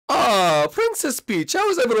Princess Peach, how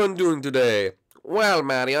is everyone doing today? Well,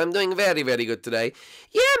 Mario, I'm doing very, very good today.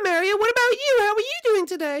 Yeah, Mario, what about you? How are you doing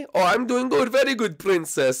today? Oh, I'm doing good, very good,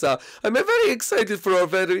 Princess. I'm very excited for our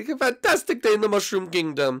very fantastic day in the Mushroom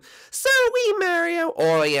Kingdom. So are we, Mario.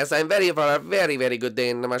 Oh, yes, I'm ready for a very, very good day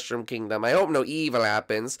in the Mushroom Kingdom. I hope no evil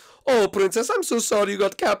happens. Oh, Princess, I'm so sorry you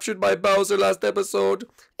got captured by Bowser last episode.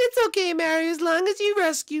 It's okay, Mario, as long as you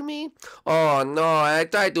rescue me. Oh, no, I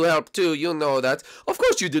tried to help too, you know that. Of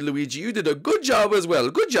course you did, Luigi. You did a good job as well.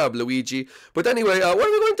 Good job, Luigi. But anyway, what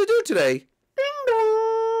are we going to do today? Ding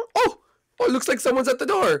dong. Oh, it looks like someone's at the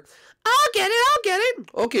door. I'll get it.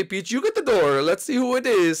 Okay, Peach, you get the door. Let's see who it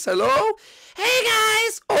is. Hello? Hey,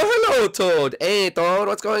 guys. Oh, hello, Toad. Hey, Toad,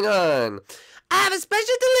 what's going on? I have a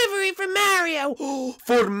special delivery for Mario.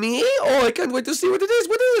 For me? Oh, I can't wait to see what it is.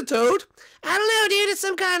 What is it, Toad? I don't know, dude. It's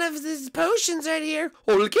some kind of these potions right here.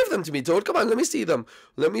 Oh, well, give them to me, Toad. Come on, let me see them.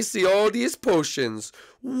 Let me see all these potions.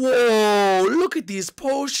 Whoa, look at these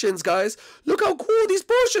potions, guys. Look how cool these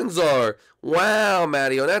potions are. Wow,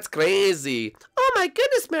 Mario, that's crazy. Oh, my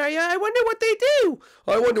goodness, Mario. I wonder what they do.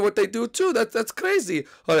 I wonder what they do, too. That's crazy.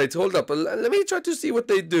 All right, hold up. Let me try to see what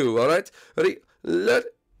they do, all right? Ready?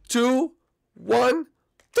 2, 1,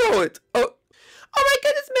 throw it. Oh my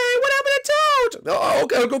goodness, Mary, what happened to Toad? Oh,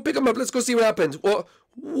 okay, I'll go pick him up. Let's go see what happened.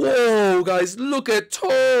 Whoa, guys, look at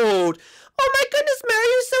Toad. Oh my goodness, Mario,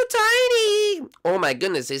 you're so tiny. Oh my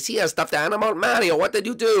goodness, is he a stuffed animal? Mario, what did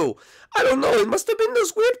you do? I don't know, it must have been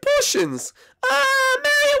those weird potions.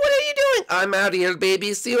 Mario, what are you doing? I'm out of here,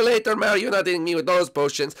 baby. See you later, Mario. You're not hitting me with those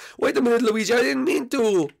potions. Wait a minute, Luigi, I didn't mean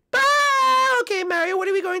to. Okay, Mario, what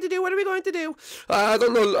are we going to do? I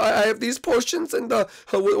don't know. I have these potions, and what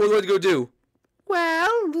do I go do?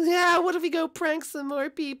 Well, yeah, what if we go prank some more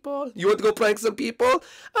people? You want to go prank some people?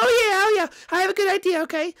 Oh, yeah. I have a good idea,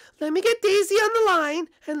 okay? Let me get Daisy on the line,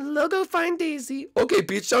 and we'll go find Daisy. Okay,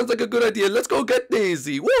 Peach, sounds like a good idea. Let's go get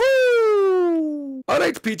Daisy. Woohoo! All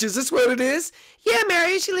right, Peach, is this where it is? Yeah,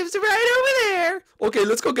 Mario, she lives right over there. Okay,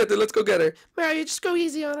 let's go get her. Mario, just go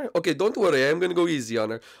easy on her. Okay, don't worry, I'm gonna go easy on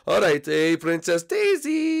her. All right, hey, Princess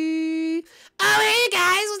Daisy. Oh, hey,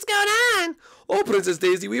 guys, what's going on? Oh, Princess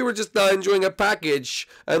Daisy, we were just enjoying a package,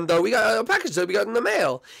 and we got a package that we got in the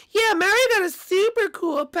mail. Yeah, Mario got a super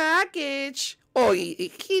cool package. Oh,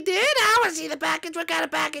 he did? I want to see the package. What kind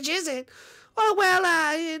of package is it? Oh, well,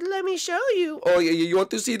 let me show you. Oh, you want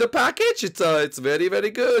to see the package? It's very,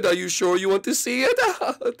 very good. Are you sure you want to see it?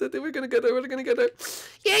 We're gonna get her.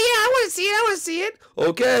 Yeah, I want to see it.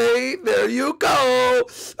 Okay, there you go.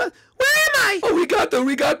 Where am I? Oh,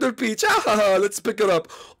 we got her, Peach. Let's pick her up.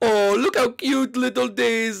 Oh, look how cute little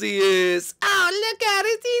Daisy is. Oh, look at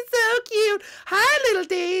her. She's so cute. Hi, little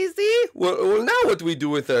Daisy. Well, now what do we do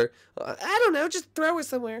with her? I don't know. Just throw her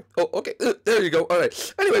somewhere. Oh, okay. There you go. All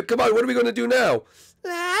right. Anyway, come on. What are we going to do now?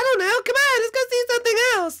 I don't know. Come on. Let's go see something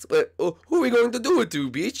else. Who are we going to do it to,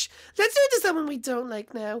 Peach? Let's do it to someone we don't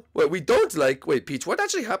like now. What, we don't like? Wait, Peach, what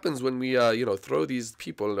actually happens when we, throw these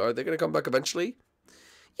people? Are they going to come back eventually?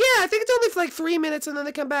 Yeah, I think it's only for like 3 minutes and then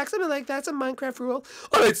they come back. Something like that. It's a Minecraft rule.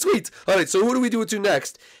 Alright, sweet. Alright, so who do we do it to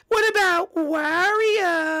next? What about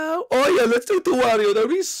Wario? Oh, yeah, let's do it to Wario. That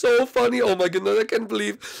would be so funny. Oh, my goodness. I can't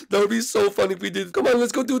believe that would be so funny if we did. Come on,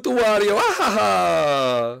 let's go do it to Wario.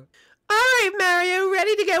 Alright, Mario.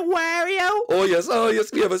 Ready to get Wario? Oh, yes.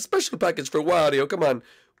 We have a special package for Wario. Come on.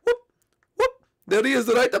 Whoop. There he is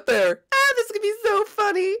right up there. This is going to be so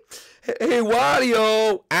funny. Hey,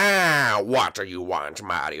 Wario! What do you want,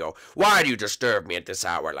 Mario? Why do you disturb me at this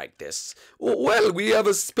hour like this? Well, we have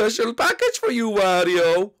a special package for you,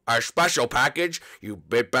 Wario. A special package? You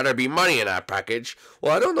better be money in that package.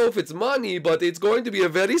 Well, I don't know if it's money, but it's going to be a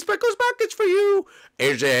very special package for you.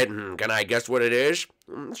 Is it? Can I guess what it is?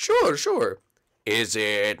 Sure. Is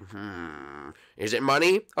it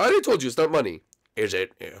money? I already told you it's not money. Is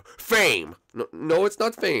it fame? No, it's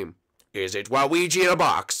not fame. Is it Waluigi in a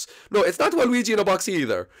box? No, it's not Waluigi in a box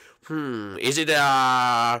either. Is it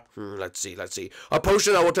let's see. A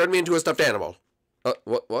potion that will turn me into a stuffed animal.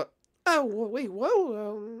 What? Oh, wait,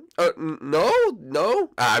 whoa. No.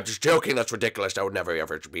 I'm just joking. That's ridiculous. That would never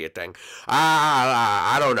ever be a thing.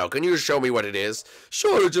 I don't know. Can you show me what it is?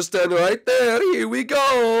 Sure, just stand right there. Here we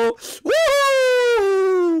go.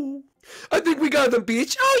 Woo! I think we got them,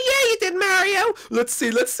 Peach. Oh, yeah, you did, Mario. Let's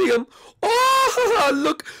see him. Oh,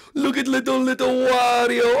 look at little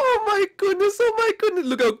Wario. Oh, my goodness.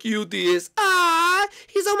 Look how cute he is. Ah,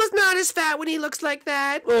 he's almost not as fat when he looks like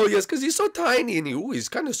that. Oh, yes, because he's so tiny and he's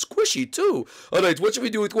kind of squishy, too. All right, what should we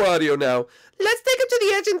do with Wario now? Let's take him to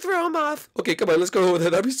the edge and throw him off. Okay, come on, let's go over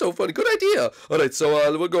there. That'd be so funny. Good idea. All right,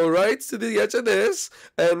 so we'll go right to the edge of this.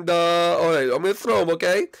 And, all right, I'm going to throw him,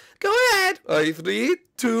 okay? Go ahead. All right, 3,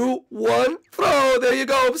 2, 1, throw. There you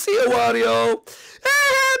go. See you, Wario.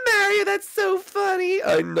 Ah, Mario, that's so funny.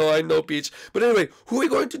 I know, Peach. But anyway, who are we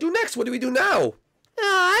going to do next? What do we do now? Oh,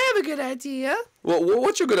 I have a good idea. Well,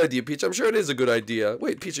 what's your good idea, Peach? I'm sure it is a good idea.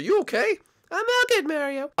 Wait, Peach, are you okay? I'm all good,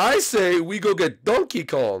 Mario. I say we go get Donkey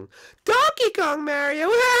Kong. Donkey Kong, Mario.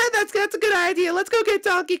 That's a good idea. Let's go get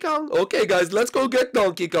Donkey Kong. Okay, guys, let's go get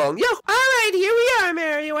Donkey Kong. Yo, all right, here we are,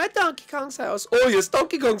 Mario, at Donkey Kong's house. Oh, yes,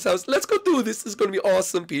 Donkey Kong's house. Let's go do this. This is going to be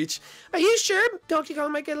awesome, Peach. Are you sure? Donkey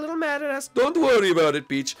Kong might get a little mad at us. Don't worry about it,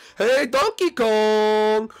 Peach. Hey, Donkey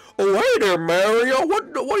Kong. Oh, hey there, Mario.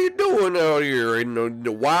 What are you doing out here in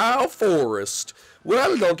the wild forest?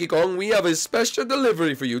 Well, Donkey Kong, we have a special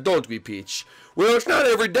delivery for you, don't we, Peach? Well, it's not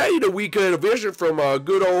every day that we get a visit from our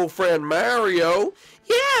good old friend Mario.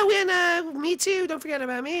 Yeah, me too. Don't forget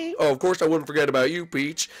about me. Oh, of course I wouldn't forget about you,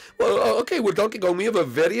 Peach. Well, okay, well, Donkey Kong, we have a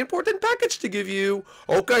very important package to give you.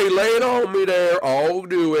 Okay, lay it on me there. I'll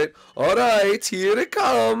do it. All right, here it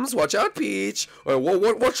comes. Watch out, Peach.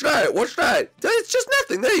 What's that? What's that? It's just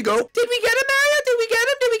nothing. There you go. Did we get him, Mario? Did we get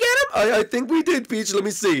him? Did we get him? I think we did, Peach. Let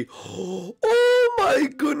me see. Oh, my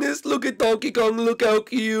goodness. Look at Donkey Kong. Look how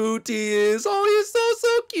cute he is. Oh, he's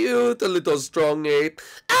so cute. A little strong ape.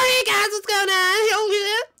 Oh, hey, guys, what's going on?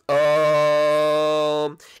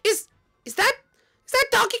 Is that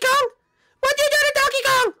Donkey Kong? What did you do to Donkey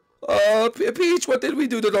Kong? Peach, what did we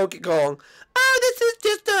do to Donkey Kong? Oh, this is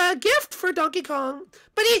just a gift for Donkey Kong.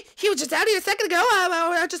 But he was just out here a second ago.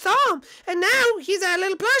 I just saw him. And now he's a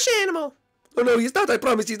little plush animal. Oh, no, he's not. I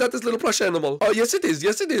promise. He's not this little plush animal. Oh, yes, it is.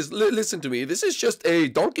 Yes, it is. Listen to me. This is just a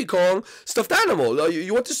Donkey Kong stuffed animal.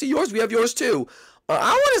 You want to see yours? We have yours, too.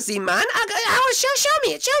 I want to see mine. Show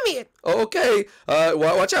me it. Show me it. Okay.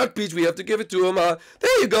 Watch out, Peach. We have to give it to him.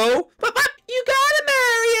 There you go. You got it,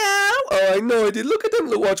 Mario. Oh, I know I did. Look at them.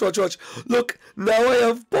 Look, watch. Look, now I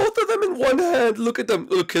have both of them in one hand. Look at them.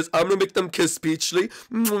 Look, kiss. I'm going to make them kiss, Peachly.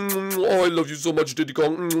 Oh, I love you so much, Diddy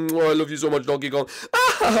Kong. Oh, I love you so much, Donkey Kong.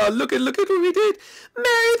 Look at what we did.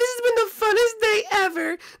 Mario, this has been the funnest day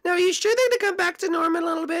ever. Now, are you sure they're going to come back to normal a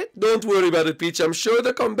little bit? Don't worry about it, Peach. I'm sure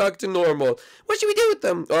they'll come back to normal. What should we do with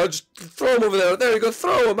them? Oh, just throw them over there. There you go.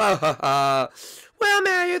 Throw them. Well,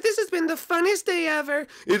 Mario, this has been the funnest day ever.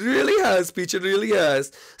 It really has, Peach. It really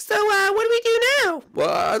has. So, what do we do now? Well,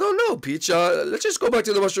 I don't know, Peach. Let's just go back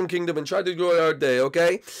to the Mushroom Kingdom and try to enjoy our day,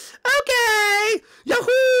 okay? Okay!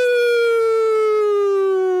 Yahoo!